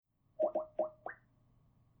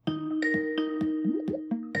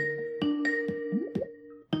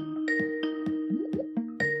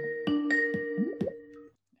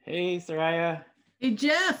Hey, Soraya. Hey,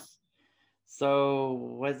 Jeff. So,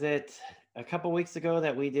 was it a couple weeks ago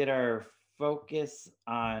that we did our focus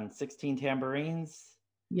on 16 tambourines?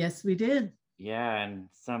 Yes, we did. Yeah, and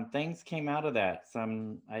some things came out of that.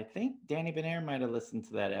 I think Danny Benair might have listened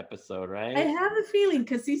to that episode, I right? have a feeling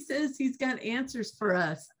because he says he's got answers for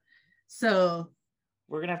us. So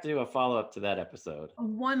We're going to have to do a follow up to that episode.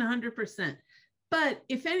 100%. But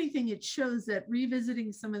if anything, it shows that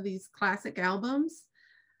revisiting some of these classic albums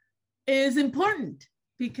is important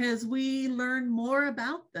because we learn more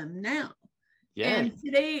about them now. Yes. And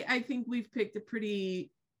today, I think we've picked a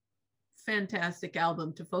pretty fantastic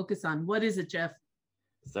album to focus on. What is it, Jeff?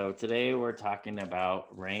 So, today we're talking about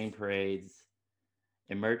Rain Parade's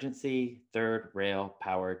Emergency Third Rail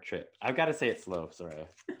Power Trip. I've got to say it slow, Soraya.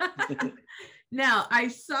 Now, I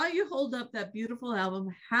saw you hold up that beautiful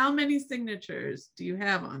album. How many signatures do you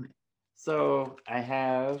have on it? So, I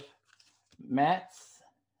have Matt's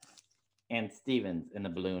and Stevens in the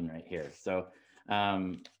balloon right here. So,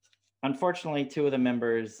 unfortunately, two of the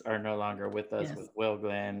members are no longer with us, with Will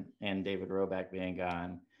Glenn and David Roback being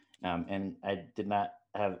gone. And I did not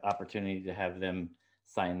have opportunity to have them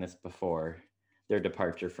sign this before their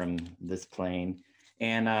departure from this plane.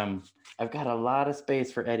 And I've got a lot of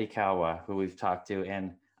space for Eddie Kawa, who we've talked to,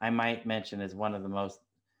 and I might mention is one of the most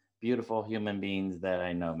beautiful human beings that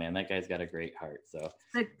I know, man. That guy's got a great heart. So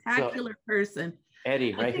spectacular person.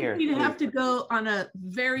 Eddie, right here. You'd have to go on a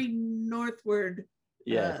very northward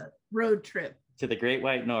road trip to the Great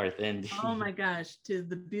White North, and oh my gosh, to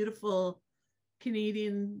the beautiful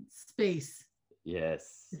Canadian space.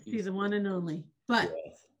 Yes, see the one and only. But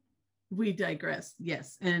we digress.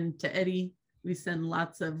 Yes, and to Eddie, we send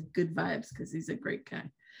lots of good vibes because he's a great guy.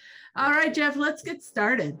 All right, Jeff, let's get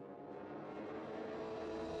started.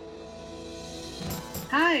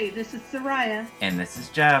 Hi, this is Soraya. And this is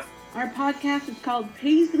Jeff. Our podcast is called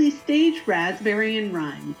Paisley Stage Raspberry and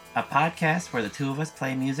Rhyme. A podcast where the two of us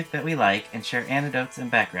play music that we like and share anecdotes and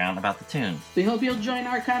background about the tunes. We hope you'll join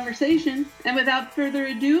our conversation. And without further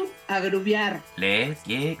ado, a groovear. Let's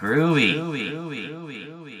get groovy.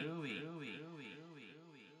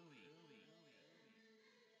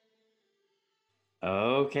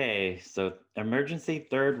 Okay, so emergency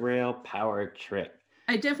third rail power trip.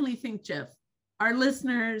 I definitely think, Jeff, our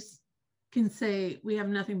listeners can say we have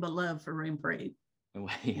nothing but love for Rain Parade.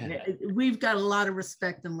 Yeah. We've got a lot of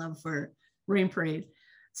respect and love for Rain Parade.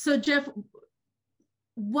 So, Jeff,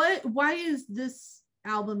 why is this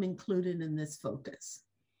album included in this focus?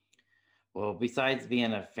 Well, besides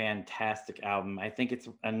being a fantastic album, I think it's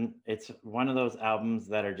one of those albums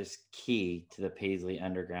that are just key to the Paisley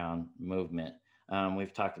Underground movement.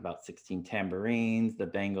 We've talked about 16 Tambourines, the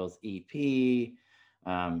Bangles EP,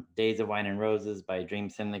 Days of Wine and Roses by Dream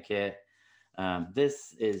Syndicate.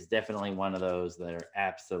 This is definitely one of those that are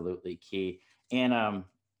absolutely key. And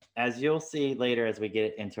as you'll see later as we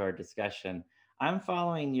get into our discussion, I'm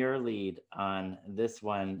following your lead on this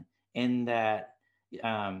one in that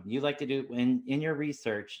you like to do, in your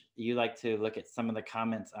research, you like to look at some of the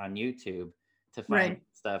comments on YouTube to find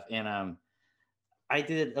stuff. And I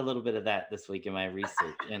did a little bit of that this week in my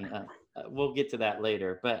research, and we'll get to that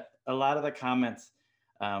later. But a lot of the comments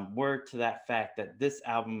were to that fact that this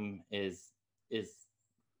album is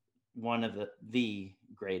one of the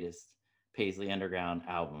greatest Paisley Underground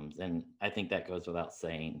albums, and I think that goes without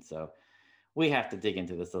saying. So we have to dig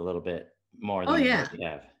into this a little bit more than we have.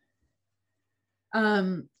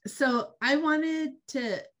 So I wanted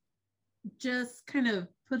to just kind of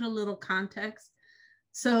put a little context.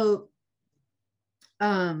 So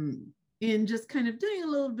in just kind of doing a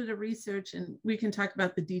little bit of research, and we can talk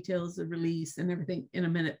about the details of release and everything in a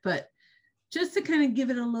minute, but just to kind of give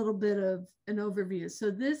it a little bit of an overview.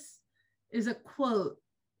 So this is a quote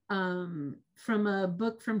from a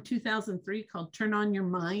book from 2003 called Turn On Your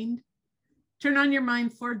Mind. Turn On Your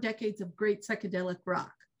Mind, 4 Decades of Great Psychedelic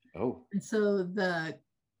Rock. Oh. And so the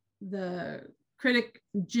critic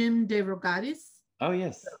Jim DeRogatis, oh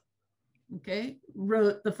yes, okay,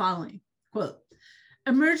 wrote the following quote: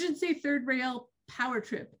 Emergency Third Rail Power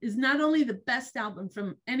Trip is not only the best album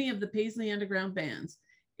from any of the Paisley Underground bands,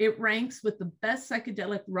 it ranks with the best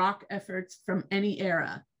psychedelic rock efforts from any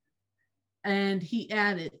era. And he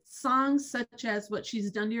added, songs such as What She's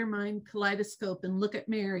Done to Your Mind, Kaleidoscope, and Look at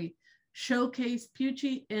Mary showcase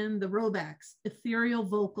Pucci and the Robacks' ethereal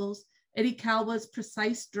vocals, Eddie Kawa's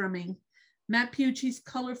precise drumming, Matt Pucci's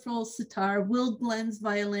colorful sitar, Will Glenn's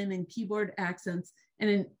violin and keyboard accents, and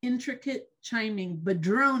an intricate chiming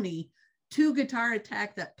Badroni 2 guitar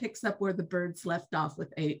attack that picks up where the Byrds left off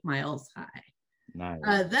with 8 Miles High. Nice.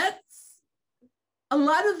 That's a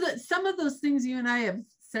lot of some of those things you and I have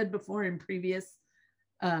said before in previous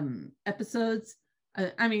episodes.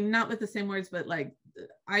 I mean, not with the same words, but like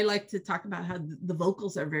I like to talk about how the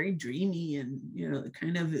vocals are very dreamy and, you know,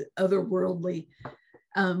 kind of otherworldly.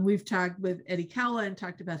 We've talked with Eddie Kawa and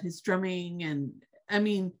talked about his drumming. And I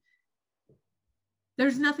mean,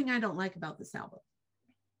 there's nothing I don't like about this album.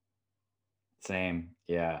 Same.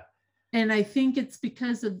 Yeah. And I think it's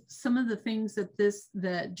because of some of the things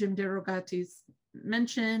that Jim DeRogatis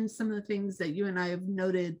mentioned, some of the things that you and I have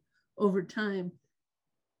noted over time.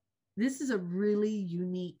 This is a really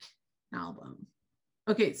unique album.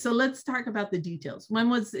 Okay, so let's talk about the details. When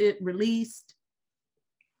was it released?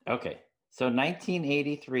 Okay, so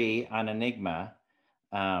 1983 on Enigma.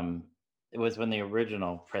 It was when the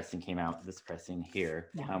original pressing came out, this pressing here,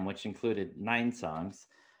 which included 9 songs.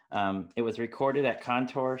 It was recorded at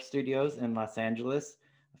Contour Studios in Los Angeles,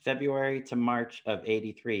 February to March of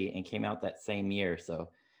 83, and came out that same year. So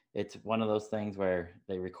it's one of those things where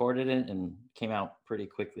they recorded it and came out pretty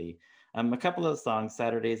quickly. A couple of songs,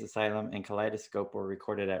 Saturday's Asylum and Kaleidoscope, were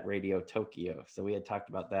recorded at Radio Tokyo. So we had talked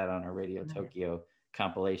about that on our Radio Tokyo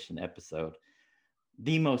compilation episode.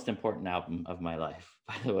 The most important album of my life,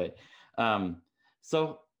 by the way.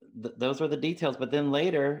 Those were the details. But then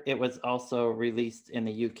later, it was also released in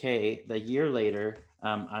the UK the year later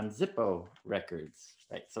on Zippo Records.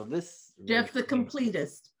 Right. So this Jeff the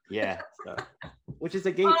completist. Yeah. So, which is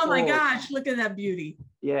a gatefold. Oh my gosh, look at that beauty.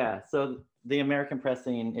 Yeah. So the American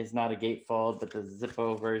pressing is not a gatefold, but the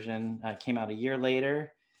Zippo version came out a year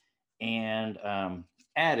later and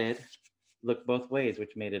added Look Both Ways,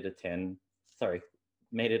 which made it a 10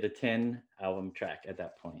 album track at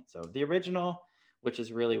that point. So the original, which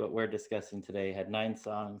is really what we're discussing today, had 9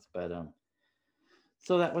 songs, but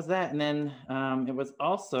so that was that. And then it was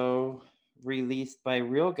also released by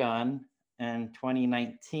Real Gun in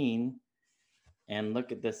 2019. And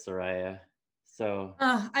look at this, Soraya. So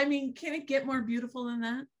I mean, can it get more beautiful than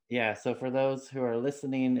that? Yeah, so for those who are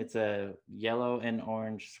listening, it's a yellow and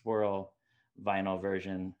orange swirl vinyl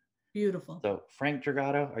version. Beautiful. So Frank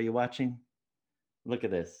Dragato, are you watching? Look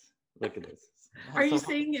at this. Look at this. Are you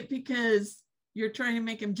saying it because you're trying to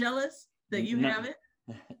make him jealous that you have it?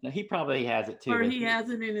 No, he probably has it too. Or he has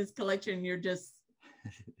it in his collection. You're just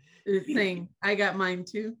saying, I got mine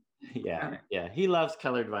too. Yeah, yeah. He loves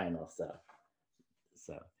colored vinyl.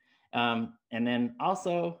 And then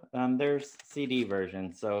also there's CD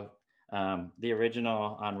version. So the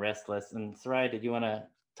original on Restless. And Soraya, did you want to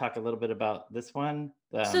talk a little bit about this one?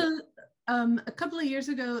 A couple of years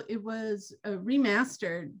ago, it was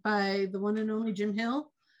remastered by the one and only Jim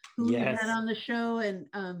Hill, who we had on the show, and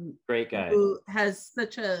great guy, who has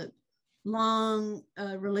such a long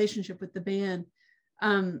relationship with the band.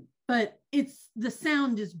 But the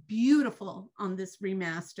sound is beautiful on this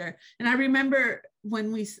remaster. And I remember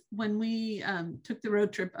when we took the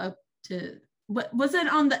road trip up to, what was it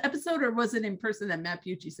on the episode or was it in person that Matt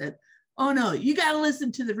Pucci said, "Oh no, you got to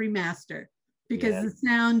listen to the remaster because the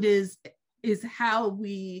sound is how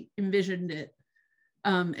we envisioned it."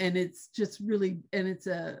 And it's just really, and it's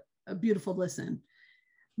a beautiful listen.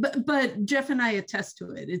 But Jeff and I attest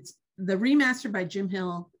to it. It's the remaster by Jim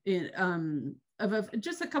Hill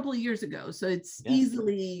just a couple of years ago. So it's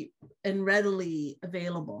easily and readily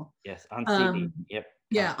available. Yes, on CD. Yep.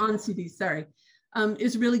 Yeah, on CD, sorry.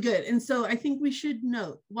 Is really good. And so I think we should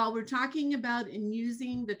note, while we're talking about and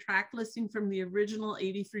using the track listing from the original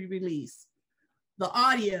 83 release, the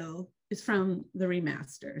audio is from the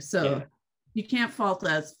remaster. So you can't fault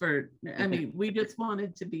us for, I mean, we just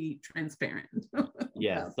wanted to be transparent.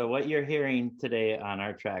 Yeah, so what you're hearing today on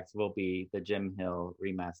our tracks will be the Jim Hill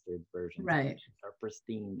remastered version. Right. Which are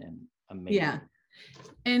pristine and amazing. Yeah.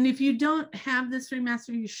 And if you don't have this remaster,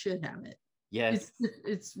 you should have it. Yes.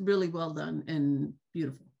 It's really well done and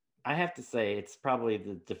beautiful. I have to say, it's probably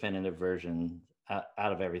the definitive version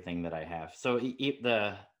out of everything that I have. So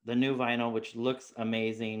the new vinyl, which looks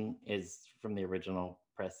amazing, is from the original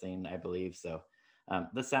pressing, I believe. So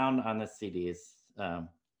the sound on this CD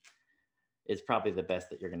is probably the best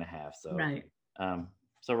that you're going to have. So right.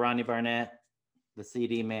 So Ronnie Barnett, the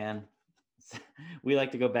CD man, we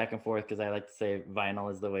like to go back and forth because I like to say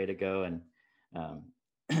vinyl is the way to go, and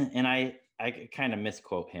I kind of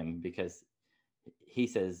misquote him because he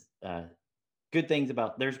says there's good things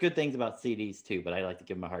about CDs too, but I like to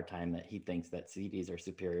give him a hard time that he thinks that CDs are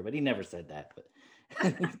superior, but he never said that. But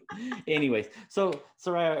anyways, so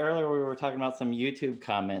Soraya, earlier we were talking about some YouTube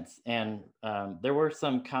comments, and there were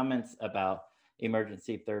some comments about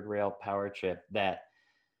Emergency Third Rail Power Trip that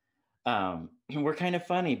were kind of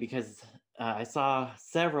funny because I saw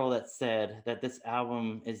several that said that this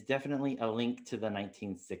album is definitely a link to the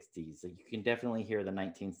 1960s. So you can definitely hear the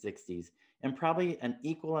 1960s, and probably an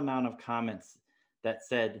equal amount of comments that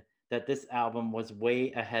said that this album was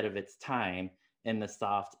way ahead of its time in the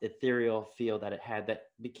soft, ethereal feel that it had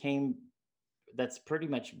that's pretty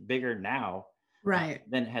much bigger now Right.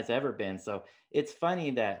 than it has ever been. So it's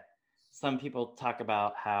funny that some people talk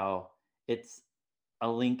about how it's a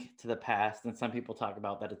link to the past, and some people talk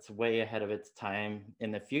about that it's way ahead of its time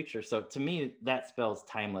in the future. So to me, that spells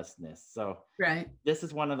timelessness. So Right. this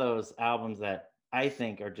is one of those albums that I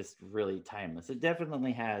think are just really timeless. It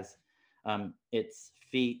definitely has its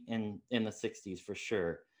feet in the 60s for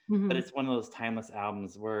sure, but it's one of those timeless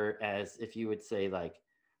albums. Whereas if you would say like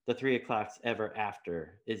the 3 O'Clocks Ever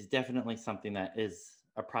After is definitely something that is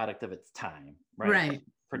a product of its time, right? Right.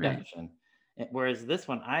 Production. Whereas this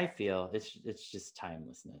one, I feel it's just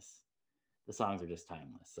timelessness. The songs are just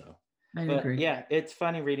timeless. So, I but agree. yeah, it's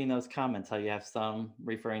funny reading those comments how you have some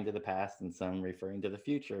referring to the past and some referring to the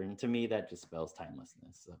future, and to me that just spells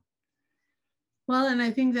timelessness. So. Well, and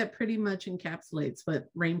I think that pretty much encapsulates what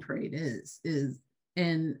Rain Parade is,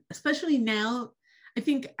 and especially now, I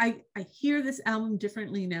think I hear this album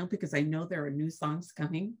differently now because I know there are new songs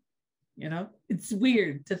coming. You know, it's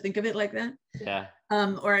weird to think of it like that. Yeah.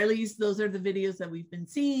 Or at least those are the videos that we've been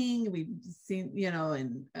seeing. We've seen, you know,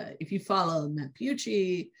 and if you follow Matt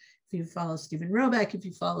Pucci, if you follow Stephen Roback, if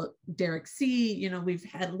you follow Derek C, you know, we've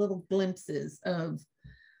had little glimpses of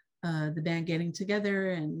the band getting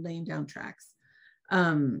together and laying down tracks.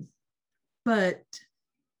 But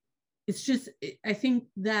it's just, I think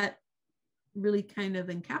that really kind of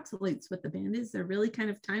encapsulates what the band is. They're really kind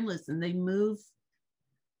of timeless, and they move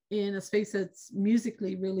in a space that's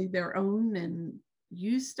musically really their own, and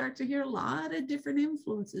you start to hear a lot of different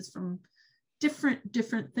influences from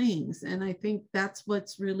different things. And I think that's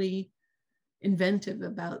what's really inventive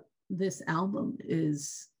about this album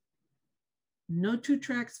is no two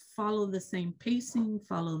tracks follow the same pacing,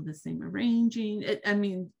 follow the same arranging. I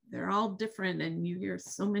mean, they're all different, and you hear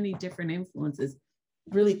so many different influences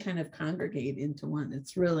really kind of congregate into one.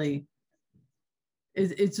 It's really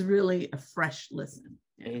a fresh listen.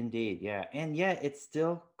 Indeed, yeah. And yet it's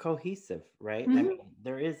still cohesive, right? Mm-hmm.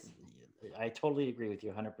 I mean, I totally agree with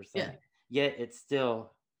you 100%. Yeah. Yet it's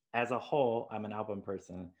still, as a whole, I'm an album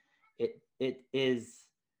person. It is.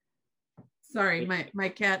 Sorry, my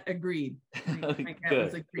cat agreed. My cat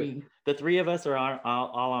was agreeing. The three of us are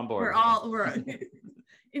all on board. We're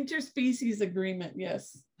interspecies agreement.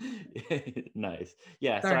 Yes. Nice.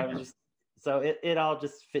 Yeah. Sorry. So it all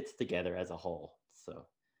just fits together as a whole. So.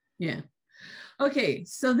 Yeah. Okay.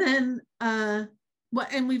 So then, and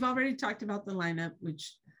we've already talked about the lineup,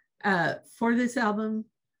 which for this album,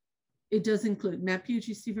 it does include Matt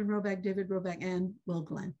Pucci, Stephen Roback, David Roback, and Will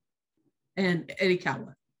Glenn, and Eddie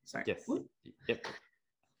Calwa. Sorry. Yes. Yep.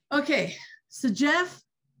 Okay. So Jeff,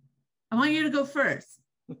 I want you to go first.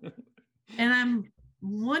 And I'm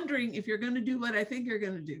wondering if you're going to do what I think you're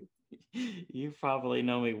going to do. You probably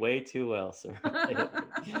know me way too well, sir.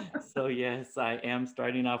 So yes, I am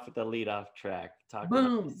starting off with the leadoff track.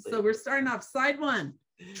 Boom. So we're starting off side one,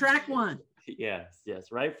 track one. Yes,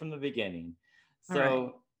 right from the beginning.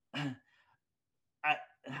 So right.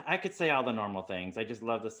 I could say all the normal things. I just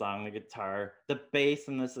love the song, the guitar, the bass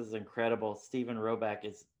in this is incredible. Stephen Roback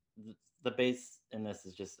the bass in this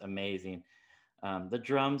is just amazing. The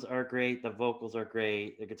drums are great, the vocals are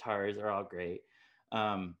great, the guitars are all great.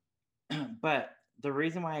 But the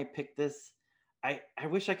reason why I picked this, I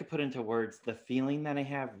wish I could put into words the feeling that I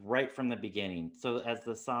have right from the beginning. So as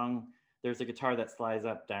the song, there's a guitar that slides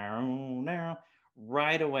up down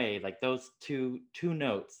right away, like those two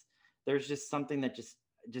notes. There's just something that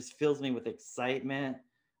just fills me with excitement.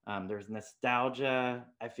 There's nostalgia.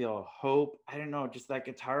 I feel hope. I don't know, just that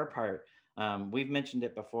guitar part. We've mentioned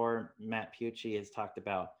it before. Matt Pucci has talked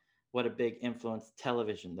about what a big influence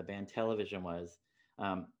the band Television was.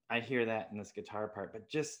 I hear that in this guitar part, but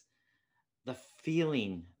just the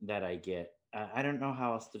feeling that I get, I don't know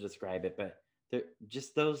how else to describe it, but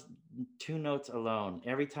just those two notes alone,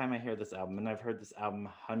 every time I hear this album, and I've heard this album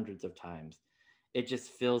hundreds of times, it just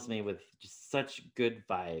fills me with just such good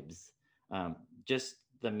vibes. Just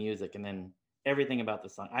the music and then everything about the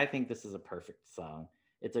song. I think this is a perfect song.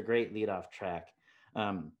 It's a great leadoff track.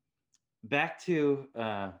 Back to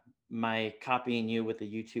my copying you with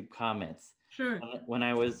the YouTube comments. Sure. When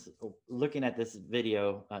I was looking at this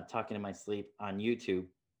video, Talking in My Sleep on YouTube,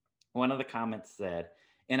 one of the comments said,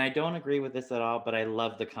 and I don't agree with this at all, but I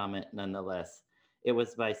love the comment nonetheless. It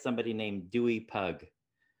was by somebody named Dewey Pug.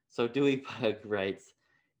 So Dewey Pug writes,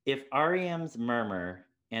 if REM's Murmur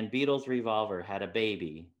and Beatles' Revolver had a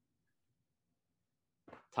baby,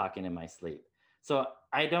 Talking in My Sleep. So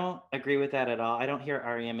I don't agree with that at all. I don't hear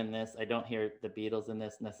REM in this. I don't hear the Beatles in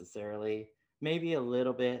this necessarily. Maybe a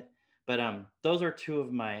little bit, But those are two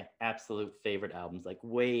of my absolute favorite albums, like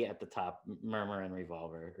way at the top. Murmur and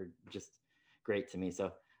Revolver are just great to me.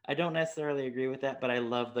 So I don't necessarily agree with that, but I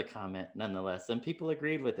love the comment nonetheless. Some people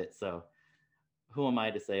agreed with it, so who am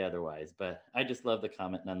I to say otherwise? But I just love the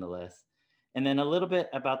comment nonetheless. And then a little bit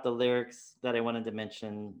about the lyrics that I wanted to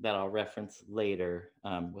mention that I'll reference later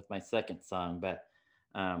with my second song. But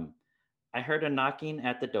I heard a knocking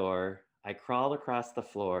at the door. I crawled across the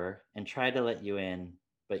floor and tried to let you in,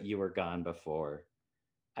 but you were gone before.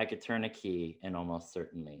 I could turn a key and almost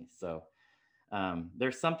certainly. So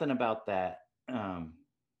there's something about that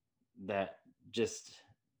that just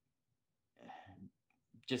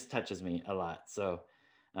touches me a lot. So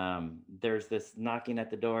there's this knocking at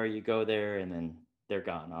the door, you go there and then they're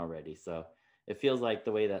gone already. So it feels like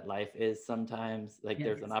the way that life is sometimes, like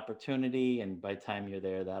there's an opportunity and by the time you're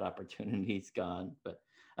there, that opportunity's gone. But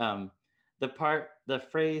the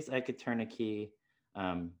phrase, I could turn a key,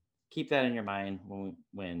 keep that in your mind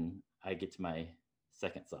when I get to my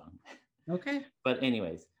second song. Okay. But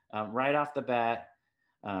anyways, right off the bat,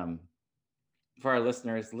 for our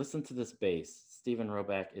listeners, listen to this bass. Steven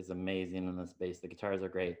Roback is amazing on this bass. The guitars are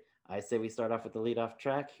great. I say we start off with the lead-off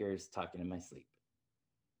track. Here's Talking in My Sleep.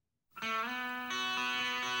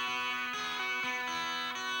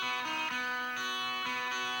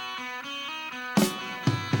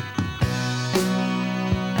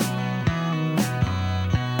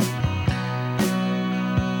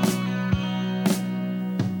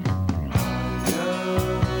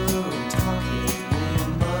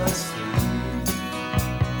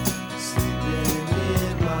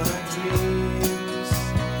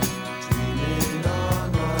 Dreaming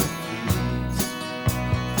on my feet.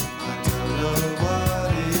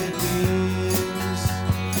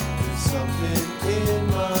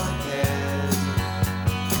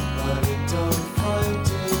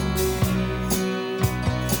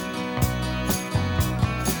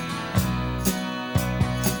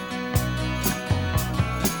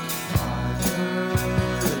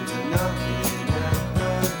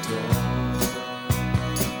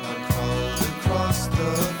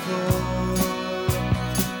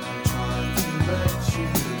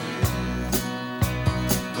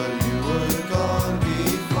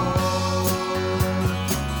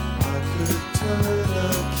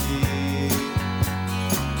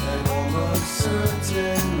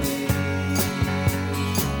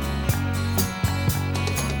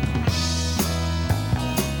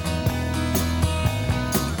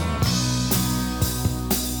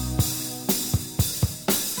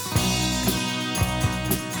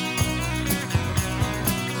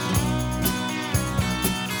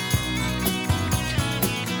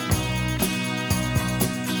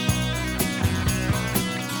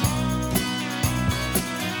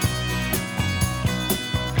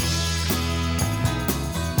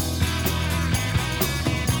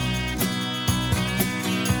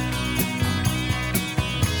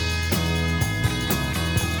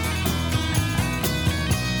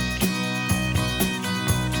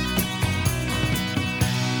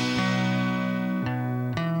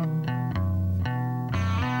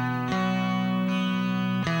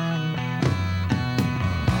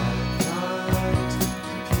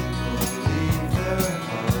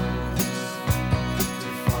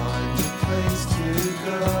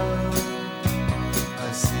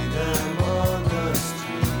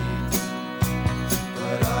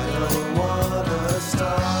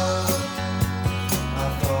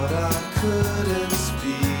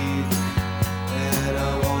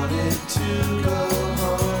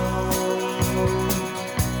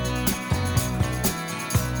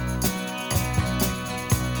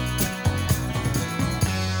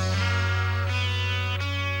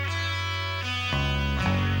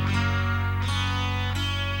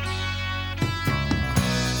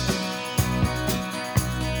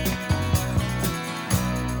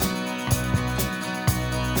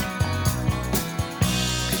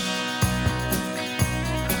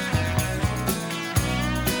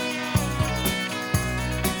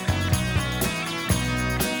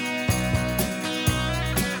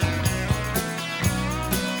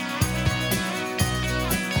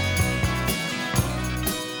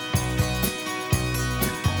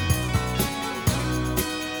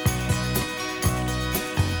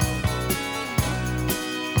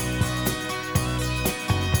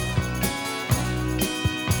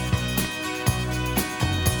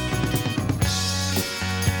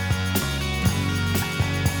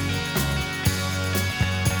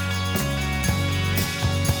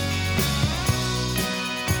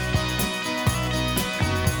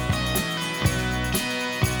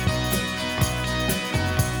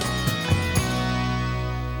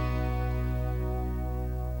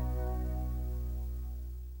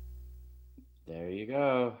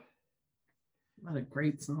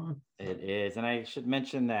 great song. It is. And I should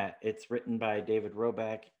mention that it's written by David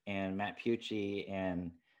Roback and Matt Pucci.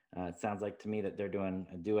 And it sounds like to me that they're doing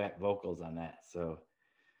a duet vocals on that. So,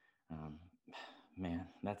 man,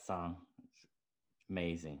 that song is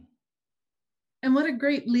amazing. And what a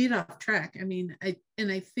great lead-off track. I mean, I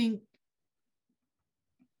think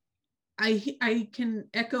I can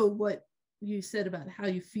echo what you said about how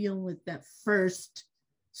you feel with that first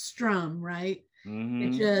strum, right? Mm-hmm.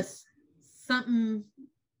 It just, something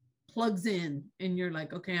plugs in and you're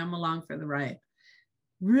like, okay, I'm along for the ride.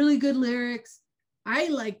 Really good lyrics. I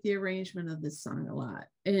like the arrangement of this song a lot.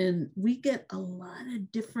 And we get a lot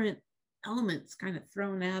of different elements kind of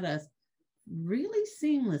thrown at us really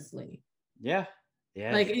seamlessly. Yeah.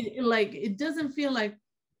 Yeah. Like it doesn't feel like,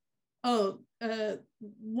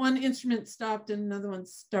 one instrument stopped and another one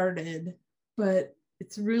started, but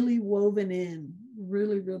it's really woven in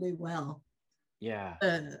really, really well. Yeah.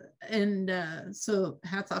 So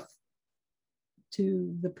hats off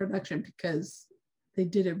to the production because they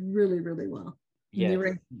did it really, really well. Yeah. The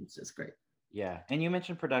arrangement was just great. Yeah. And you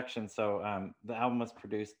mentioned production. So the album was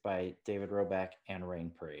produced by David Roback and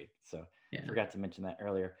Rain Parade. So I forgot to mention that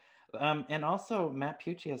earlier. And also Matt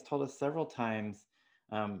Pucci has told us several times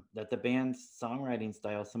that the band's songwriting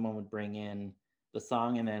style, someone would bring in the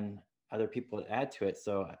song and then other people would add to it.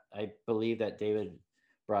 So I believe that David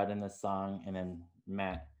brought in the song and then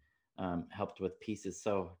Matt helped with pieces.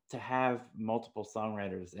 So to have multiple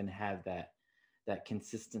songwriters and have that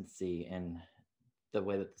consistency and the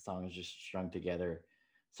way that the song is just strung together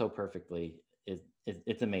so perfectly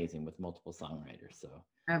it's amazing with multiple songwriters. So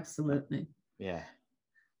absolutely. Yeah.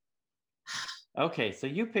 Okay, so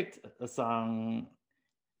you picked a song.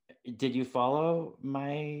 Did you follow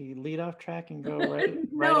my leadoff track and go right?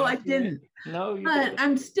 No, right I didn't. No, you but didn't.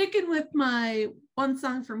 I'm sticking with my one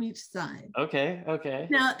song from each side. Okay.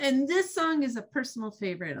 Now, and this song is a personal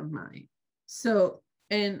favorite of mine. So,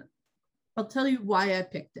 and I'll tell you why I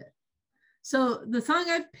picked it. So the song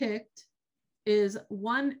I've picked is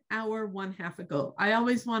 1 hour, 1/2 ago. I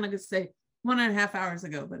always want to say 1.5 hours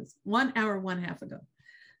ago, but it's 1 hour, 1/2 ago.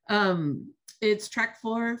 It's track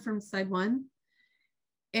 4 from side 1.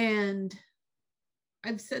 And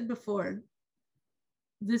I've said before,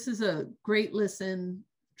 this is a great listen,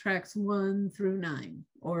 tracks 1 through 9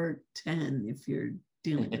 or 10 if you're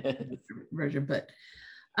dealing with the version. But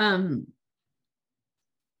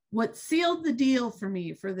what sealed the deal for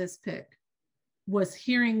me for this pick was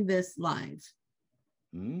hearing this live.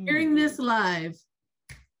 Hearing this live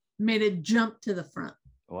made it jump to the front.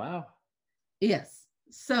 Wow. Yes.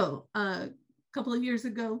 So a couple of years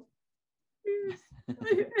ago,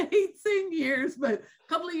 I hate saying years, but a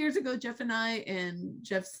couple of years ago, Jeff and I and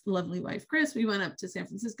Jeff's lovely wife, Chris, we went up to San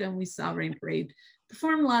Francisco and we saw Rain Parade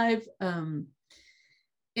perform live.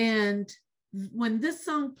 And when this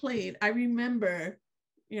song played, I remember,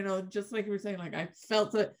 just like you were saying, like I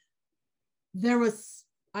felt that there was,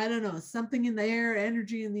 I don't know, something in the air,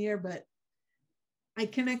 energy in the air, but I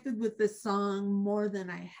connected with this song more than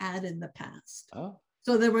I had in the past. Oh.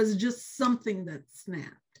 So there was just something that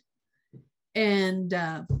snapped. And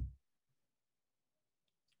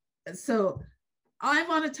so I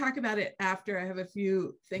want to talk about it after I have a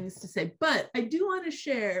few things to say, but I do want to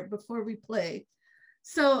share before we play.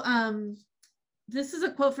 So this is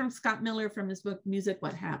a quote from Scott Miller from his book, Music,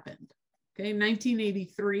 What Happened? Okay,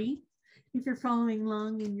 1983, if you're following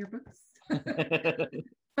along in your books.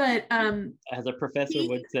 But as a professor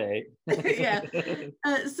would say. Yeah.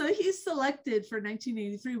 So he's selected for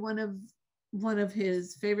 1983 one of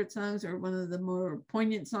his favorite songs, or one of the more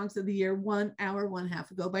poignant songs of the year, 1 hour,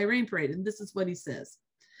 1/2 ago by Rain Parade. And this is what he says.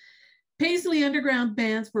 Paisley Underground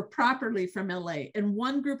bands were properly from LA, and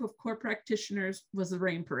one group of core practitioners was the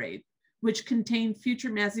Rain Parade, which contained future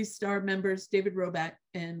Mazzy Star members David Roback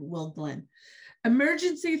and Will Glenn.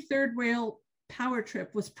 Emergency Third Rail Power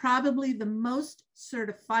Trip was probably the most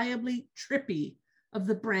certifiably trippy of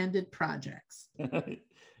the branded projects.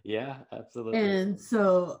 Yeah, absolutely. And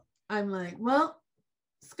so I'm like, well,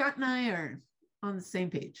 Scott and I are on the same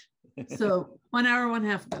page. So 1 hour,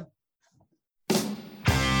 1/2 ago.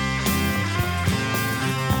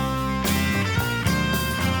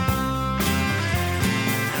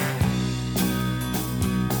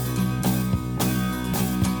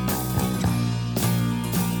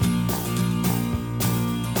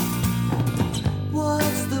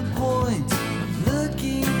 What's the point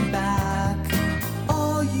looking back?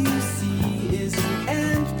 All you see is an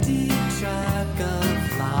empty track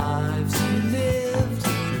of lives you lived,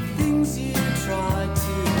 the things you tried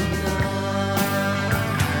to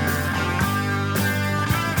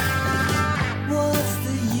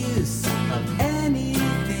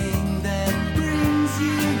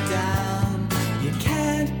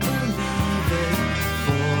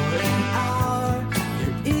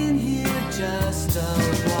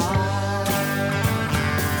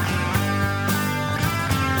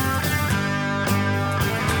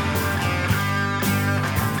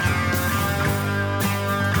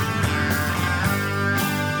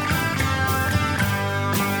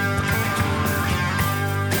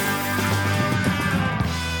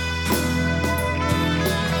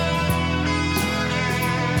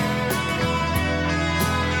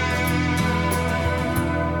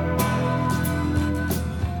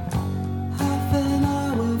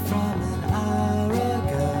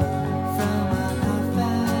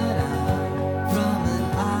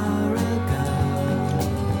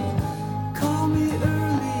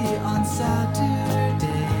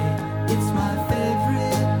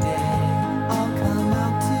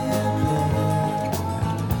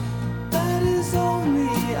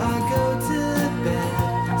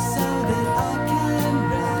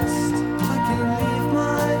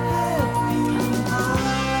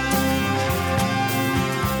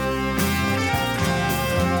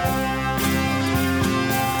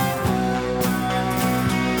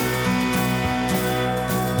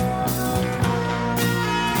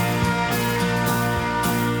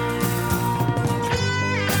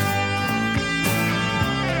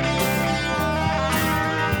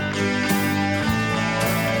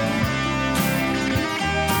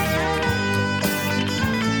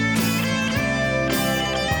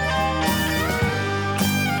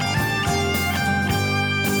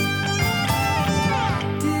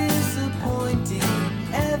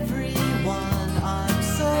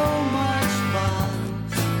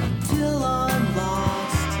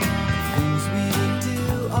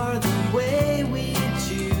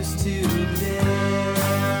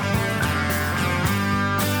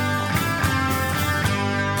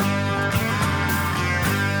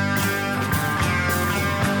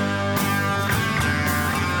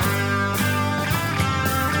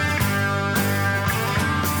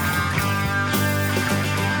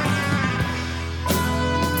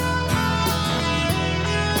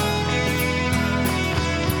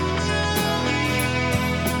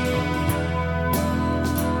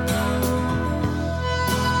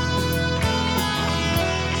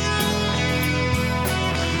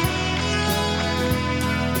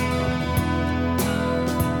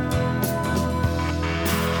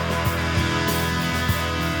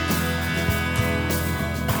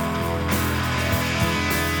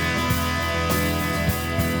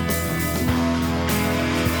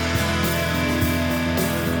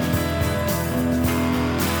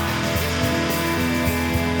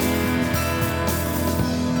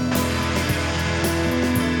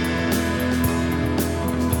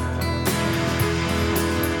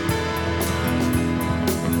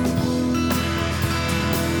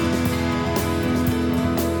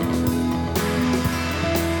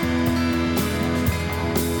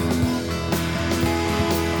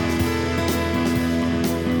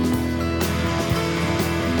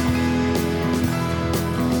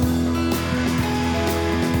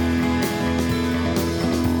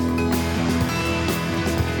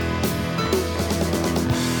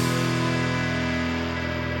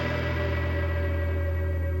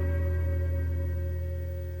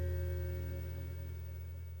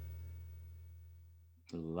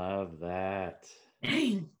Love that.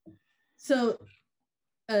 Dang. So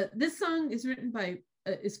this song is written by,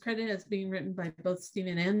 is credited as being written by both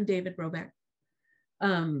Stephen and David Roback.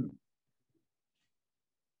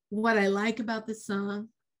 What I like about this song,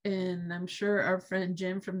 and I'm sure our friend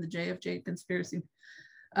Jim from the JFJ Conspiracy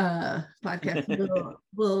podcast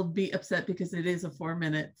will be upset because it is a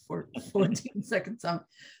 4-minute, 14-second song,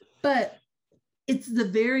 but it's the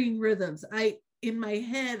varying rhythms. In my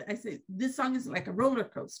head, I say this song is like a roller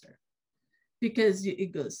coaster because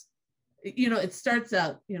it goes, it starts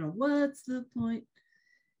out, what's the point?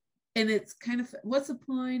 And it's kind of, what's the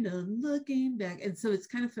point of looking back? And so it's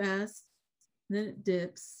kind of fast, and then it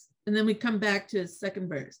dips, and then we come back to his second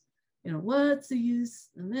verse. What's the use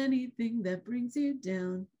of anything that brings you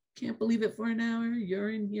down? Can't believe it for an hour. You're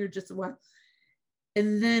in here just a while.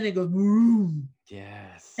 And then it goes, boom.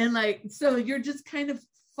 Yes. And like, so you're just kind of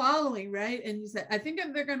following, right? And you say, I think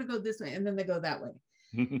they're going to go this way. And then they go that way.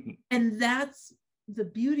 And that's the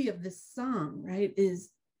beauty of this song, right? Is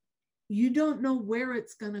you don't know where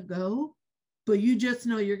it's going to go, but you just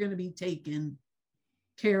know you're going to be taken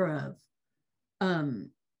care of. And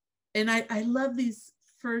I love these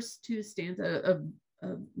first two stanzas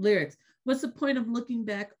of lyrics. What's the point of looking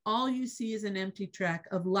back? All you see is an empty track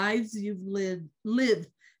of lives you've lived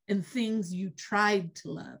and things you tried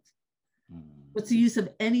to love. What's the use of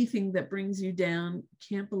anything that brings you down?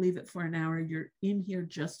 Can't believe it for an hour. You're in here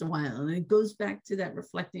just a while. And it goes back to that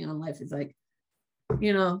reflecting on life. It's like,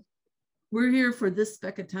 we're here for this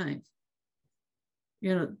speck of time.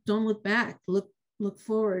 Don't look back. Look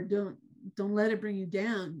forward. Don't let it bring you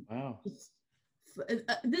down. Wow.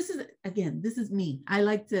 This is me. I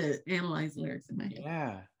like to analyze lyrics in my head.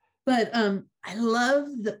 Yeah. But I love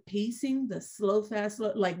the pacing, the slow, fast,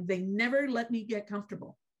 like they never let me get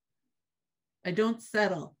comfortable. I don't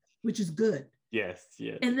settle, which is good. Yes.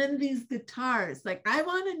 Yes. And then these guitars, like I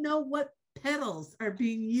want to know what pedals are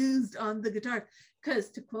being used on the guitar.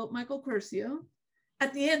 Because to quote Michael Curcio,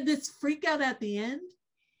 at the end, this freak out at the end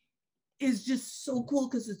is just so cool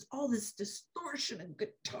because it's all this distortion and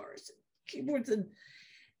guitars and keyboards. And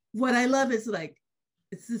what I love is like,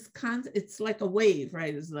 it's this it's like a wave,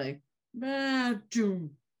 right? It's like, and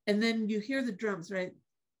then you hear the drums, right?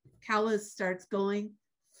 Callis starts going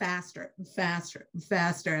faster and faster and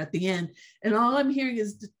faster at the end. And all I'm hearing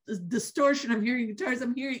is distortion. I'm hearing guitars,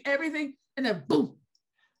 I'm hearing everything. And then boom,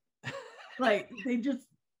 like they just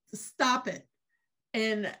stop it.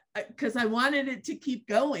 And because I wanted it to keep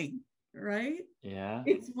going, right? Yeah.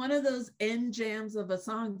 It's one of those end jams of a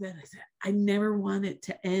song that I said, I never want it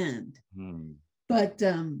to end. But,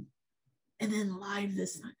 and then live,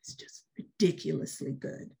 this song is just ridiculously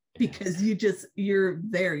good because you're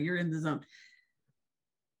there, you're in the zone.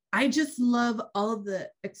 I just love all of the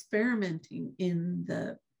experimenting in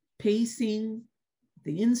the pacing,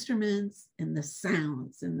 the instruments, and the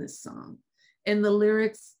sounds in this song. And the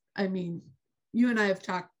lyrics, I mean, you and I have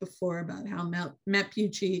talked before about how Matt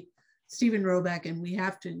Pucci, Stephen Roback, and we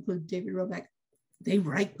have to include David Roback, they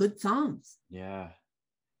write good songs. Yeah.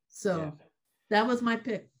 So that was my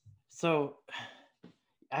pick. So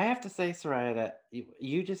I have to say, Soraya, that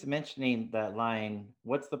you just mentioning that line,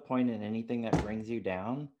 what's the point in anything that brings you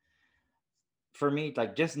down? For me,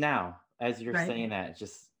 like just now, as you're saying that,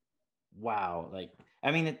 just wow. Like,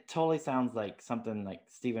 I mean, it totally sounds like something like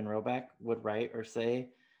Stephen Roback would write or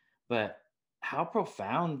say, but how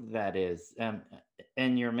profound that is.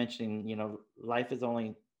 And you're mentioning, life is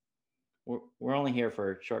only, we're only here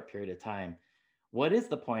for a short period of time. What is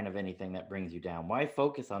the point of anything that brings you down? Why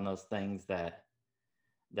focus on those things that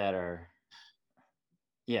are,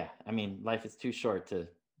 I mean, life is too short to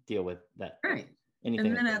deal with that. Right.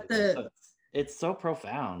 Anything. And then it's so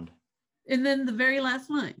profound. And then the very last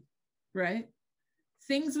line, right?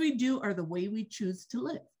 Things we do are the way we choose to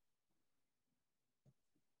live.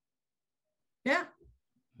 Yeah.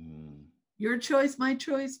 Your choice, my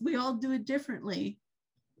choice, we all do it differently.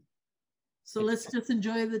 So let's just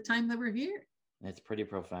enjoy the time that we're here. It's pretty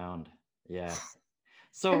profound. Yeah.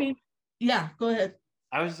 So, go ahead.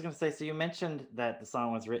 I was just going to say, so you mentioned that the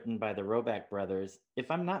song was written by the Roback brothers.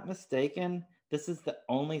 If I'm not mistaken, this is the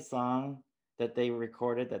only song that they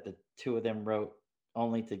recorded that the two of them wrote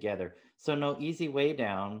only together. So No Easy Way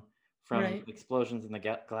Down from Explosions in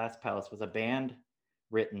the Glass Palace was a band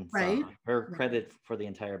written song, her credit for the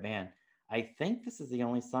entire band. I think this is the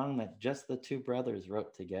only song that just the two brothers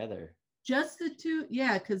wrote together. Just the two,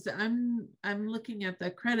 because I'm looking at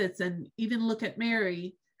the credits, and even Look at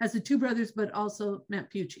Mary has the two brothers, but also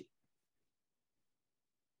Matt Pucci.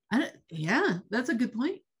 That's a good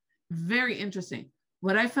point. Very interesting.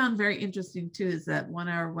 What I found very interesting too is that 1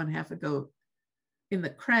 hour, 1.5 ago, in the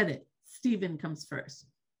credits, Stephen comes first.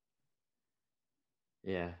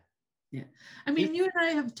 Yeah. I mean, you and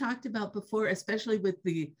I have talked about before, especially with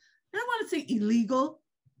the, I don't want to say illegal,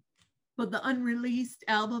 but the unreleased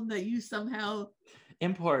album that you somehow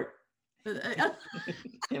Import. Import.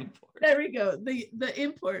 There we go. The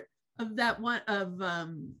import of that one of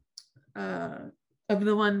the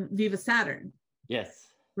one Viva Saturn, Yes.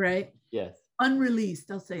 right? Yes.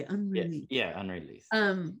 Unreleased. I'll say unreleased. Yeah, unreleased.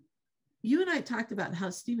 You and I talked about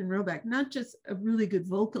how Stephen Roback, not just a really good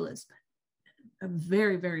vocalist, but a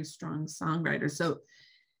very, very strong songwriter. So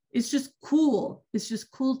it's just cool. It's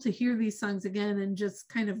just cool to hear these songs again and just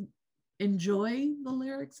kind of enjoy the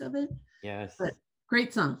lyrics of it. Yes. But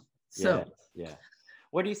great song. So yeah.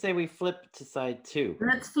 What do you say we flip to side 2?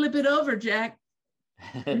 let's flip it over, Jack.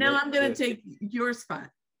 Now I'm going to take your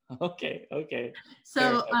spot. Okay.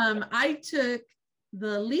 So I took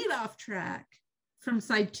the leadoff track from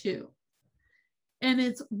side 2. And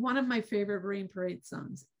it's one of my favorite Rain Parade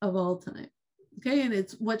songs of all time. Okay. And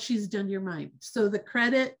it's What She's Done to Your Mind. So the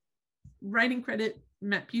writing credit,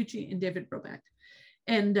 Matt Pucci and David Roback.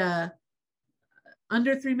 And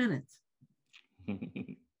under 3 minutes.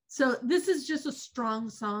 So this is just a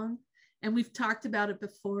strong song. And we've talked about it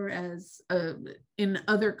before as in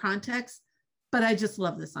other contexts, but I just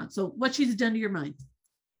love this song. So What She's Done to Your Mind.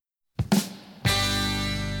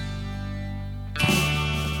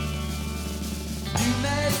 You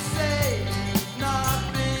may say you've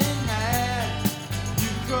not been had. You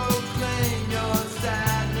proclaim your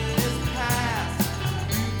sadness past.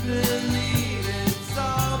 You believe it's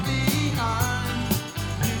all behind.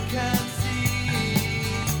 You can see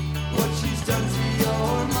what she's done to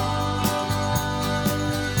your mind.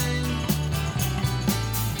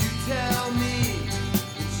 You tell me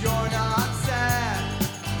that you're not sad.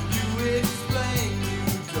 You explain you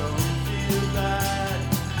don't feel bad.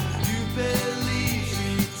 You believe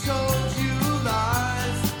she told you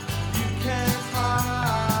lies. You can't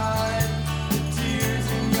hide the tears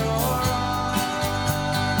in your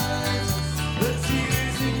eyes. The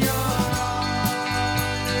tears in your eyes.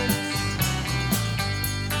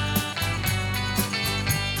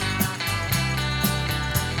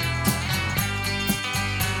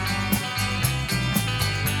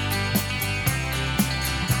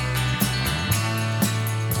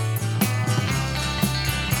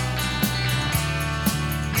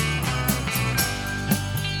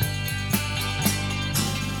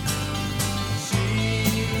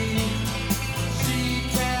 She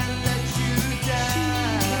can let you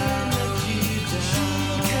down. She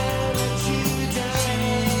can let you down.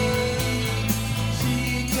 She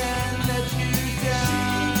can let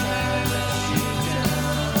you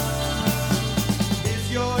down. Is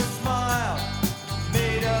your smile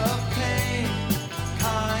made of pain?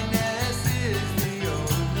 Kindness is the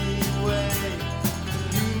only way.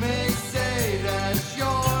 You may say that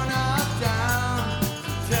you're not down.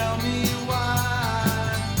 Tell me why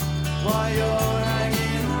you're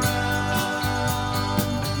hanging around.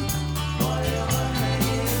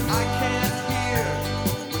 I can't hear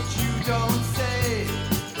what you don't say,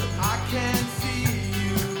 but I can see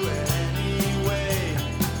you anyway.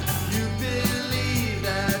 You believe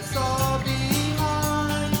that's all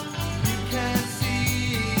behind. You can't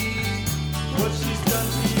see what she's done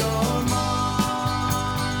to your mind.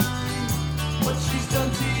 What she's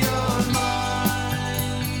done to your mind.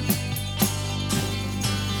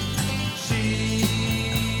 She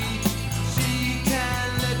can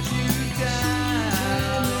let you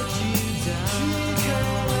down. She can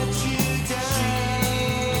let you down.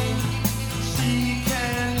 She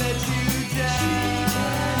can let you down. She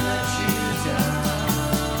can let you down.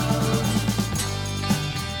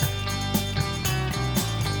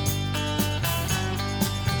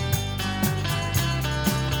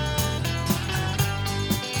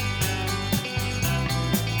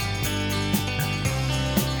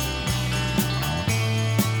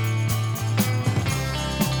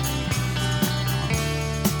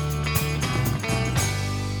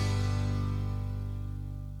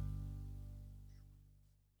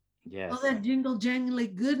 Yes. All that jingle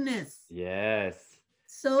jangly goodness. Yes.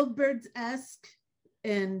 So Birds-esque.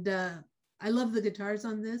 And I love the guitars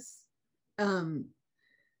on this.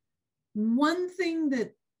 One thing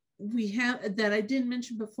that we have that I didn't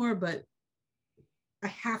mention before, but I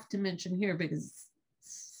have to mention here because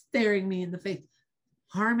it's staring me in the face,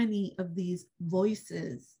 harmony of these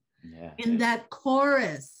voices Yeah. in that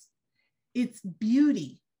chorus. It's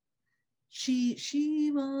beauty.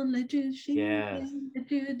 She won't let you, Yes. won't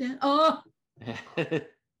let you down. Oh,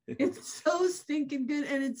 it's so stinking good.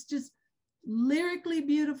 And it's just lyrically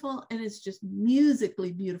beautiful and it's just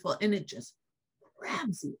musically beautiful and it just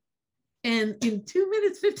grabs you. And in 2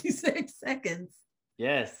 minutes, 56 seconds,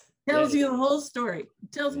 Yes. tells yes. you the whole story.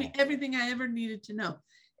 It tells me Yeah. everything I ever needed to know.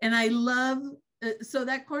 And I love, so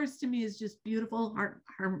that chorus to me is just beautiful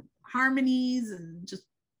harmonies and just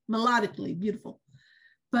melodically beautiful.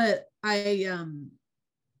 But I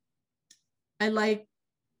like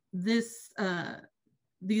this,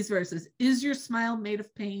 these verses. Is your smile made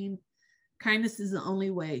of pain? Kindness is the only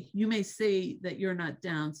way. You may say that you're not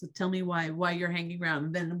down, so tell me why you're hanging around.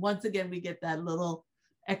 And then once again, we get that little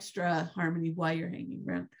extra harmony, why you're hanging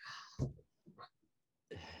around.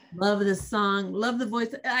 Love this song, love the voice.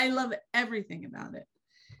 I love everything about it.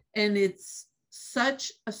 And it's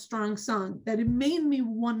such a strong song that it made me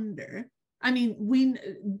wonder. I mean,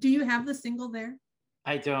 do you have the single there?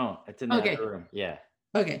 I don't. It's in the Okay. other room. Yeah.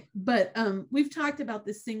 Okay. But we've talked about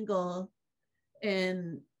the single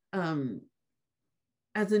and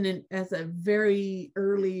as a very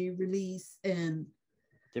early release and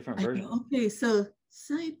Different I version. go, okay, so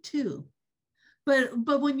side 2.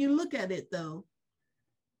 But when you look at it though,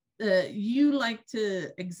 you like to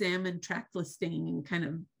examine track listing and kind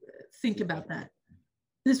of think about that.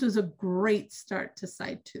 This was a great start to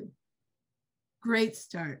side 2. Great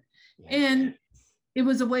start. Yeah. And it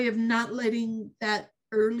was a way of not letting that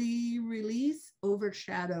early release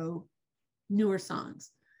overshadow newer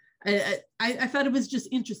songs. I thought it was just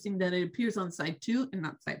interesting that it appears on side 2 and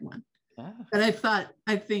not side 1. Ah. But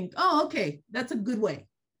I think, oh, okay, that's a good way.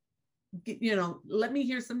 You know, let me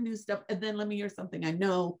hear some new stuff and then let me hear something I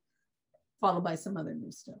know, followed by some other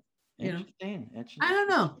new stuff. You know, Interesting. I don't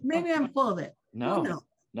know. Maybe I'm full of it. No.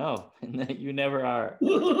 You never are.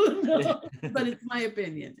 No, but it's my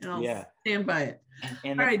opinion, and I'll stand by it.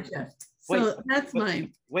 And all right, Jeff. So that's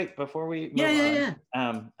mine. Wait, before we move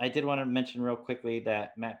on, I did want to mention real quickly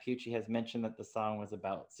that Matt Pucci has mentioned that the song was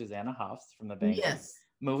about Susanna Hoffs from the band. Yes.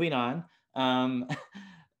 Moving on.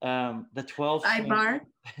 The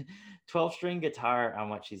 12-string guitar on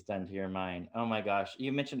What She's Done to Your Mind. Oh my gosh.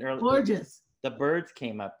 You mentioned earlier. Gorgeous. The birds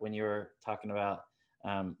came up when you were talking about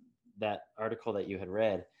that article that you had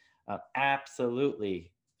read.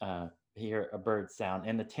 Absolutely hear a bird sound.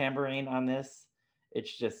 And the tambourine on this,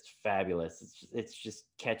 it's just fabulous. It's just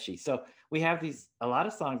catchy. So we have a lot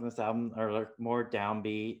of songs on this album are more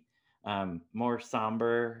downbeat, more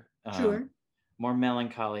somber, sure, more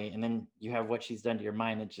melancholy. And then you have What She's Done to Your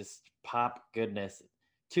Mind. It's just pop goodness.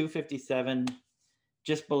 2:57,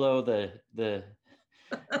 just below the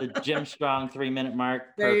Jim Strong 3-minute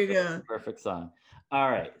mark. There you go. Perfect song. All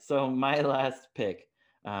right. So my last pick.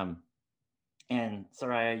 And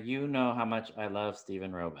Soraya, you know how much I love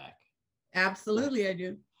Stephen Roback. Absolutely, I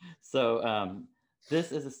do. So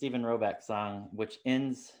this is a Stephen Roback song, which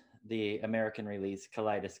ends the American release,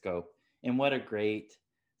 Kaleidoscope. And what a great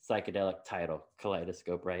psychedelic title,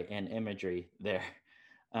 Kaleidoscope, right? And imagery there.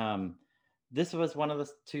 This was one of the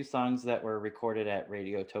 2 songs that were recorded at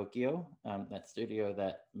Radio Tokyo, that studio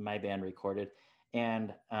that my band recorded.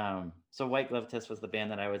 And so White Glove Test was the band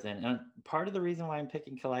that I was in. And part of the reason why I'm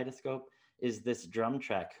picking Kaleidoscope is this drum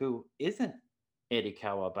track, who isn't Eddie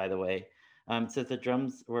Kawa, by the way. Says the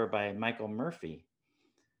drums were by Michael Murphy.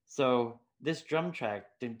 So this drum track,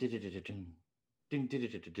 the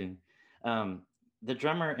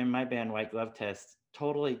drummer in my band, White Glove Test,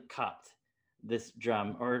 totally copped this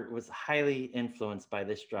drum, or was highly influenced by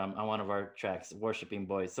this drum on one of our tracks, Worshipping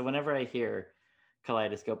Boys. So whenever I hear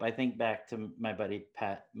Kaleidoscope, I think back to my buddy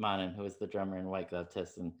Pat Monin, who was the drummer in White Glove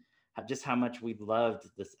Test, and just how much we loved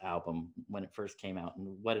this album when it first came out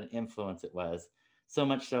and what an influence it was. So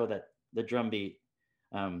much so that the drum beat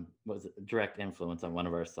was a direct influence on one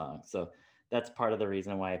of our songs. So that's part of the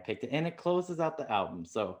reason why I picked it. And it closes out the album.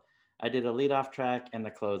 So I did a lead off track and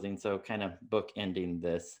the closing. So kind of book ending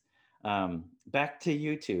this. Back to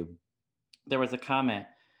YouTube. There was a comment.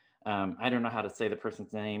 I don't know how to say the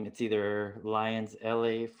person's name. It's either Lions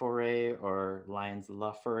LA Foray or Lions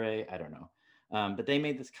La Foray. I don't know. But they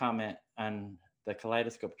made this comment on the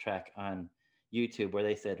Kaleidoscope track on YouTube where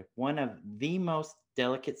they said, one of the most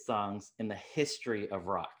delicate songs in the history of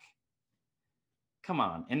rock. Come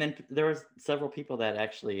on. And then there was several people that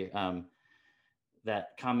actually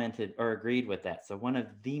that commented or agreed with that. So one of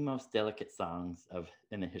the most delicate songs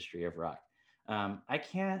in the history of rock. I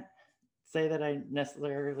can't say that I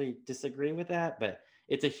necessarily disagree with that, but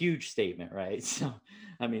it's a huge statement, right? So,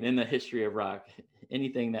 I mean, in the history of rock,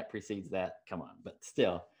 anything that precedes that, come on. But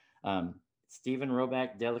still, Stephen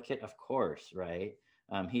Roback, delicate, of course, right?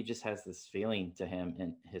 He just has this feeling to him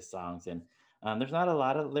in his songs. And there's not a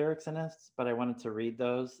lot of lyrics in this, but I wanted to read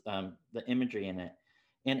those, the imagery in it.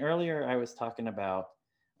 And earlier I was talking about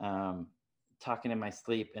talking in my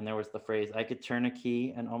sleep, and there was the phrase, I could turn a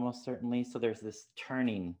key and almost certainly. So there's this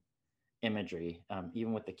turning imagery,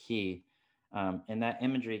 even with the key. And that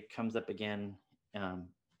imagery comes up again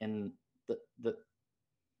in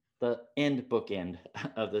the end bookend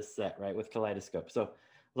of this set, right, with kaleidoscope. So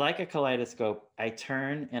like a kaleidoscope, I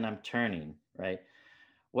turn and I'm turning, right?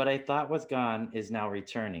 What I thought was gone is now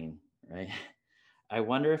returning, right? I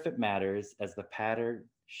wonder if it matters as the pattern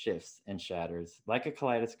shifts and shatters. Like a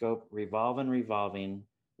kaleidoscope, revolve and revolving,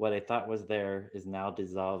 what I thought was there is now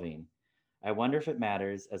dissolving. I wonder if it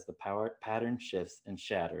matters as the pattern shifts and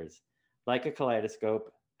shatters. Like a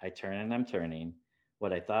kaleidoscope, I turn and I'm turning.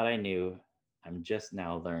 What I thought I knew, I'm just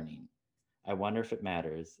now learning. I wonder if it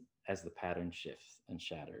matters as the pattern shifts and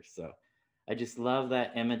shatters. So I just love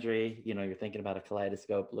that imagery. You know, you're thinking about a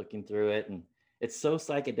kaleidoscope, looking through it, and it's so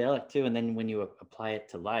psychedelic too. And then when you apply it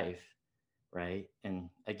to life, right? And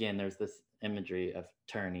again, there's this imagery of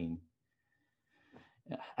turning.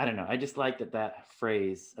 I don't know. I just like that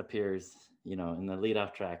phrase appears, you know, in the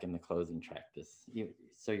leadoff track and the closing track.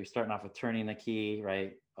 So you're starting off with turning the key,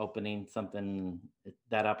 right? Opening something,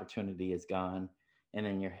 that opportunity is gone, and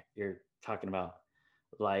then you're talking about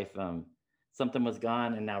life. Something was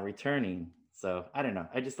gone and now returning. So I don't know.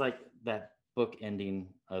 I just like that book ending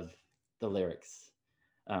of the lyrics,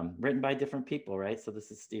 written by different people, right? So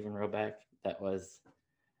this is Stephen Roback. That was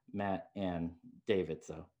Matt and David.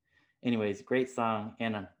 So anyways, great song.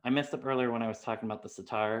 And I messed up earlier when I was talking about the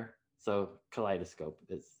sitar. So kaleidoscope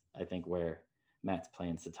is, I think, where Matt's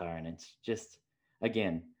playing sitar. And it's just,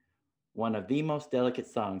 again, one of the most delicate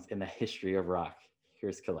songs in the history of rock.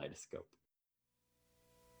 Here's Kaleidoscope.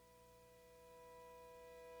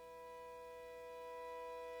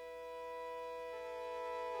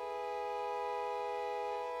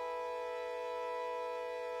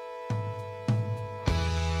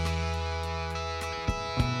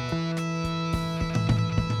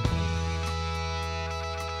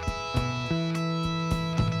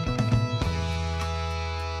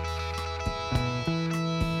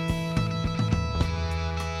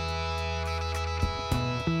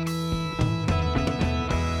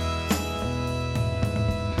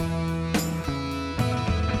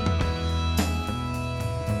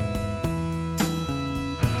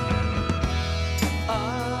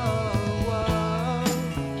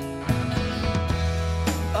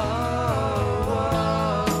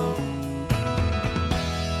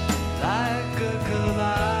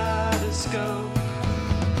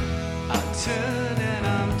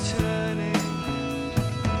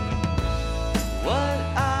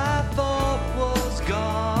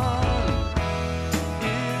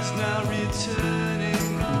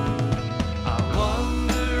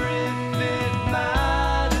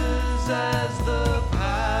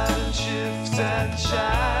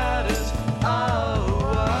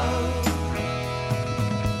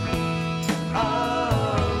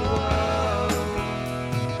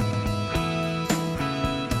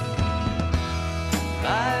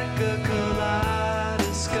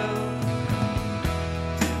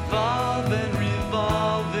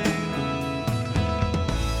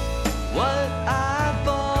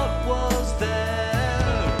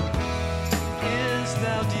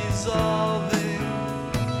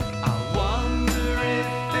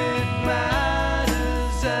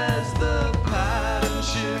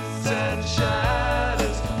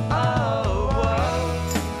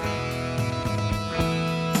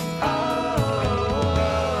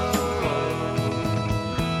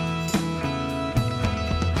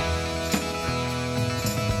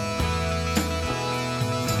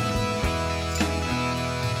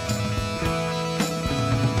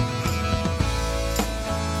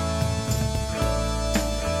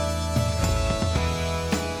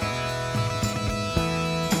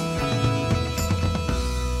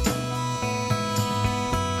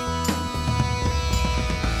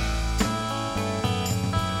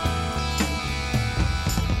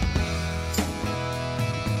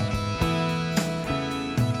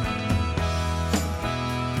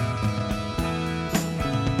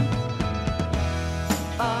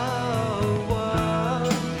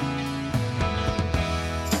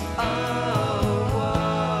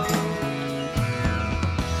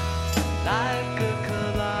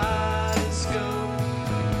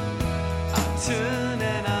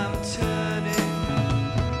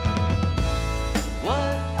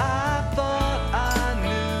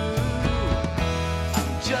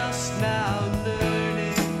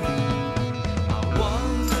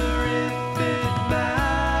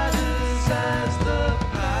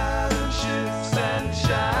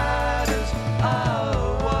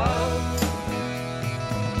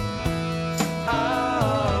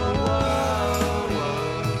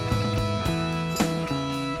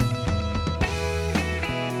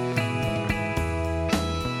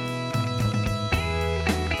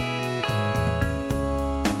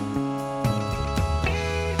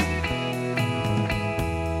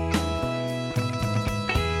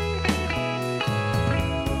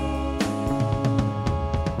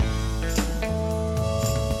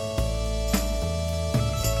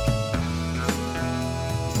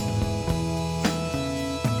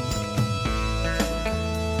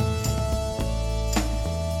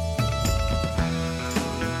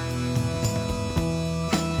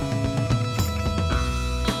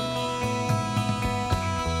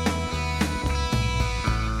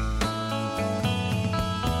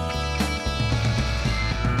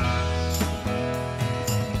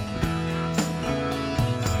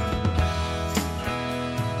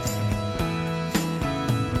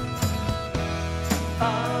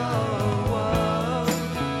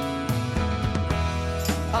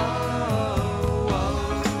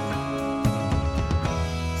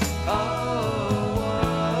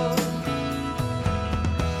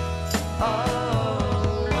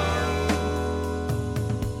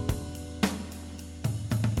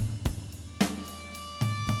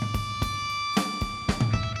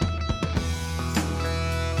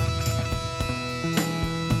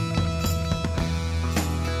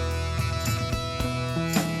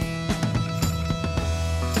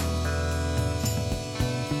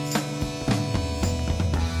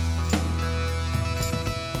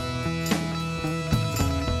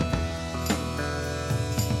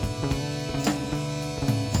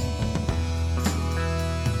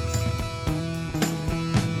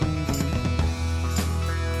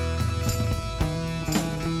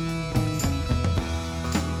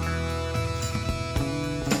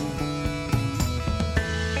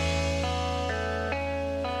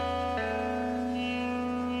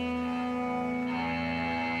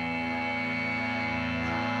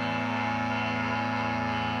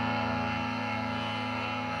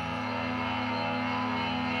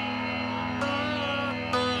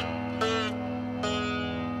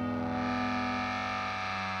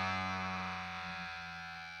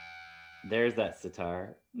 there's that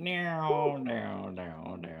sitar. No, no,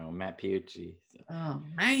 no, no. Matt Piucci. So, Oh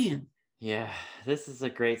man. yeah, this is a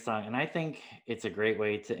great song, and I think it's a great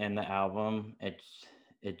way to end the album.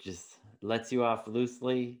 It just lets you off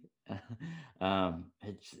loosely.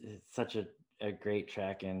 It's such a great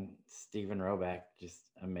track, and Stephen Roback just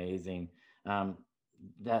amazing.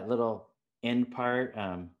 That little end part,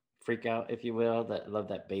 freak out, if you will. That love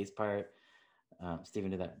that bass part.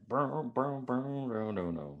 Stephen did that. Burn, burn, burn, no,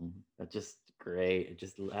 no, no. That's just great. I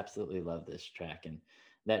just absolutely love this track, and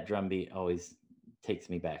that drum beat always takes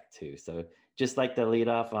me back too. So just like the lead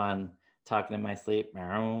off on Talking in My Sleep,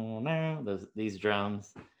 these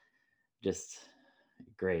drums, just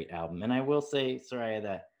great album. And I will say, Soraya,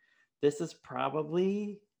 that this is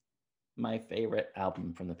probably my favorite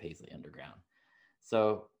album from the Paisley Underground.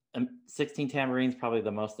 So 16 Tambourines probably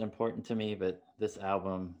the most important to me, but this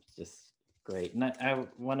album is just great. And I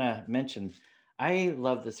want to mention, I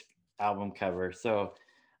love this album cover. So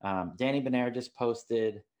Danny Benair just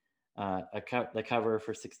posted the cover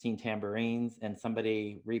for 16 Tambourines, and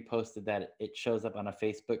somebody reposted that it shows up on a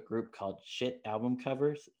Facebook group called Shit Album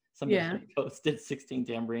Covers. Somebody posted 16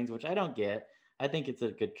 Tambourines, which I don't get. I think it's a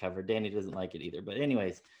good cover. Danny doesn't like it either. But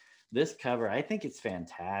anyways, this cover, I think it's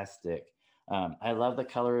fantastic. I love the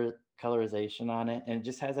colorization on it, and it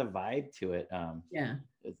just has a vibe to it.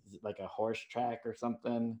 It's like a horse track or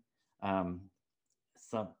something.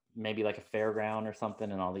 Maybe like a fairground or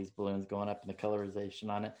something, and all these balloons going up, and the colorization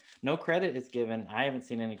on it. No credit is given. I haven't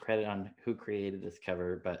seen any credit on who created this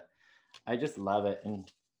cover, but I just love it.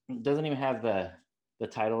 And it doesn't even have the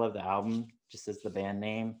title of the album, just as the band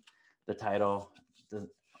name. The title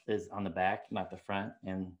is on the back, not the front.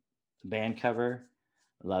 And the band cover,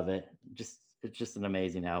 love it. It's just an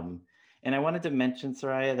amazing album. And I wanted to mention,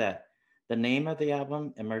 Soraya, that the name of the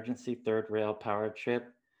album, Emergency Third Rail Power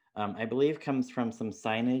Trip, I believe comes from some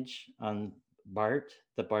signage on BART,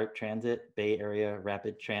 the BART Transit, Bay Area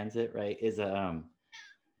Rapid Transit, right? Is a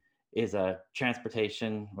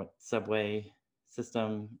transportation subway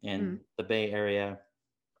system in the Bay Area.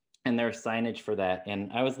 And there's signage for that.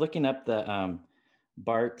 And I was looking up the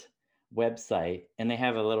BART website, and they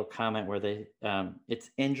have a little comment where they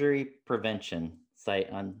it's injury prevention site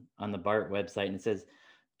on the BART website, and it says,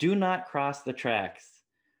 "Do not cross the tracks,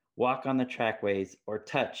 walk on the trackways, or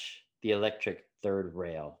touch the electric third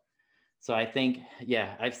rail." So I think,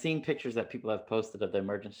 yeah, I've seen pictures that people have posted of the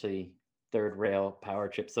emergency third rail power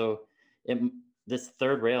trip. So this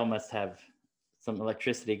third rail must have some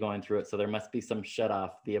electricity going through it. So there must be some shut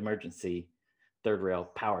off the emergency third rail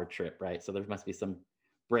power trip, right? So there must be some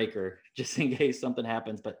breaker just in case something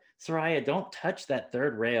happens. But Soraya, don't touch that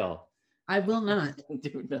third rail. I will not.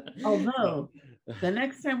 Do not. Although the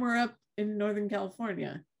next time we're up in Northern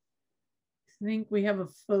California, I think we have a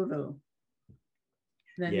photo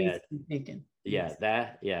that needs to be taken.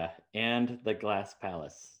 Yeah, and the Glass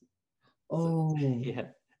Palace. Oh, yeah.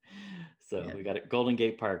 So we got it. Golden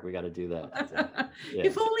Gate Park. We got to do that. So, yeah.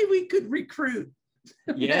 If only we could recruit.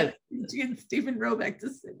 Yes. And Stephen Roback to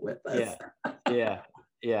sit with us.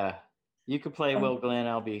 Yeah. You could play Will Glenn.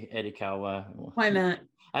 I'll be Eddie Kawa. Why not?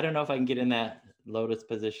 I don't know if I can get in that Lotus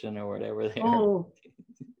position or whatever they are. Oh,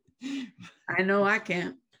 I know I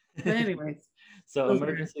can't. But anyways. So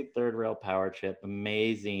Emergency Third Rail Power Trip,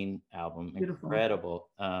 amazing album, beautiful. Incredible.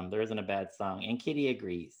 There isn't a bad song, and Kitty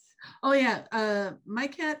agrees. Oh yeah, my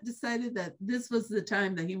cat decided that this was the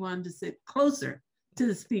time that he wanted to sit closer to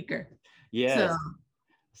the speaker. Yes.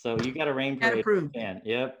 So you got a rain parade fan.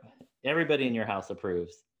 Yep. Everybody in your house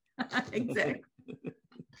approves. Exactly.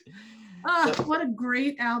 What a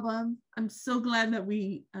great album. I'm so glad that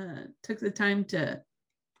we took the time to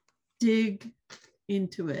dig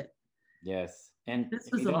into it. Yes. And this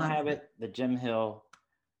if you don't have it, the Jim Hill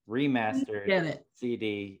remastered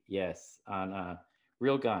CD, yes, on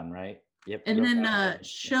Real Gun, right? Yep. And then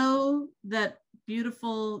show that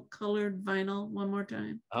beautiful colored vinyl one more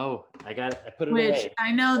time. Oh, I put it away. Which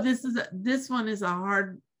I know this one is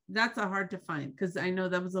that's a hard to find, because I know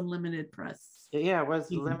that was a limited press. Yeah, it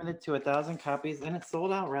was limited to 1,000 copies, and it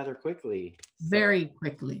sold out rather quickly. Very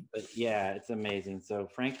quickly. But yeah, it's amazing. So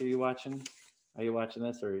Frank, are you watching? Are you watching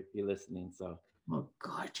this, or are you listening? So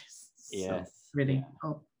gorgeous. Yes. So pretty. Yeah.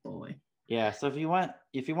 Oh boy. Yeah. So if you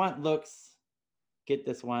want looks, get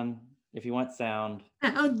this one. If you want sound,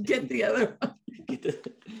 I'll get the other one.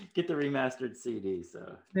 get the remastered CD.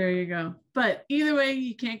 So there you go. But either way,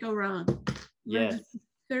 you can't go wrong. Yes.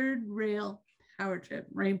 Third Rail Power Trip,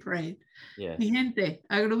 Rain Parade. Yes. Mi gente,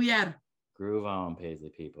 a groovear. Groove on, Paisley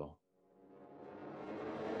people.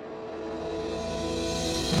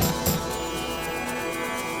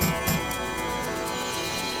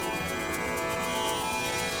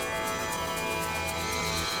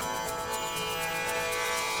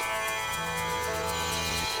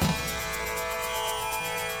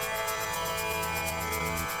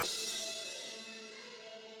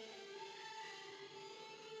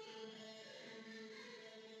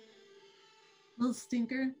 little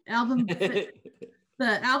stinker.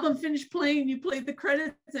 The album finished playing, you played the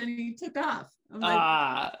credits, and you took off. I'm like,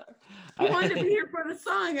 I wanted to be here for the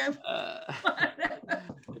song. Had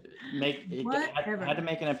to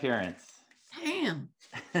make an appearance. Damn.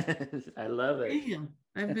 I love it. Damn.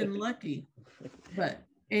 I've been lucky. But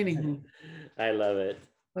anywho. I love it.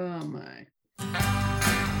 Oh my.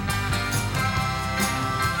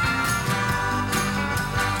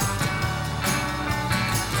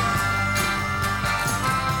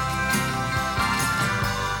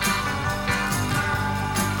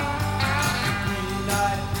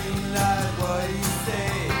 Green light, what do you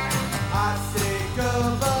say? I say go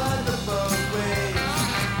by the both ways.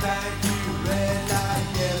 Thank you, red light,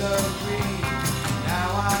 yellow, green. Now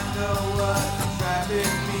I know what the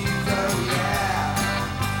traffic means, oh yeah.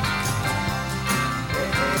 Hey,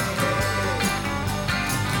 hey, hey.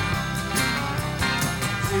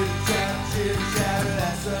 Chitter chatter,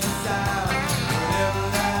 that's the sound. Whenever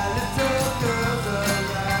that little girl's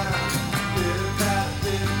around. Bitter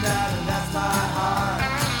patter, that's my heart.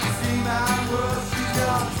 See my world, she's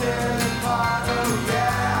gonna tear it apart, oh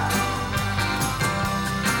yeah.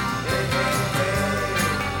 Hey, hey, hey.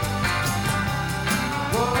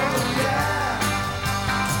 Whoa, yeah.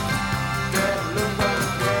 Better look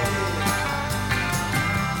both ways.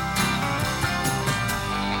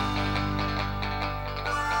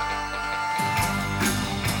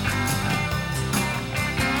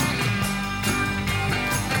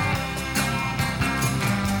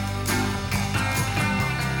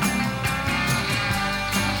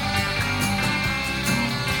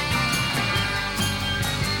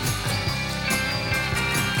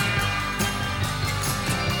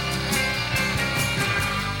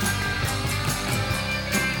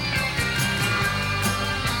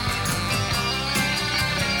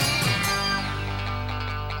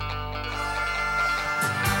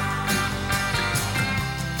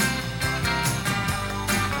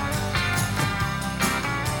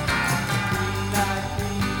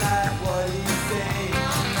 Green light, what do you say?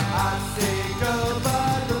 I say go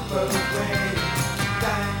by the both ways.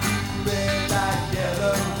 Thank you, red light,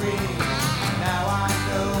 yellow, green. Now I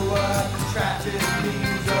know what the traffic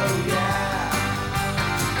means, oh yeah.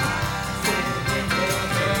 Say hey, hey,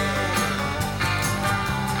 hey.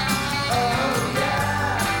 Oh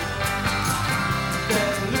yeah.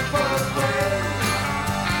 Better look both ways.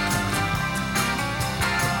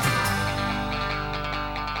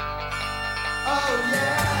 Oh yeah.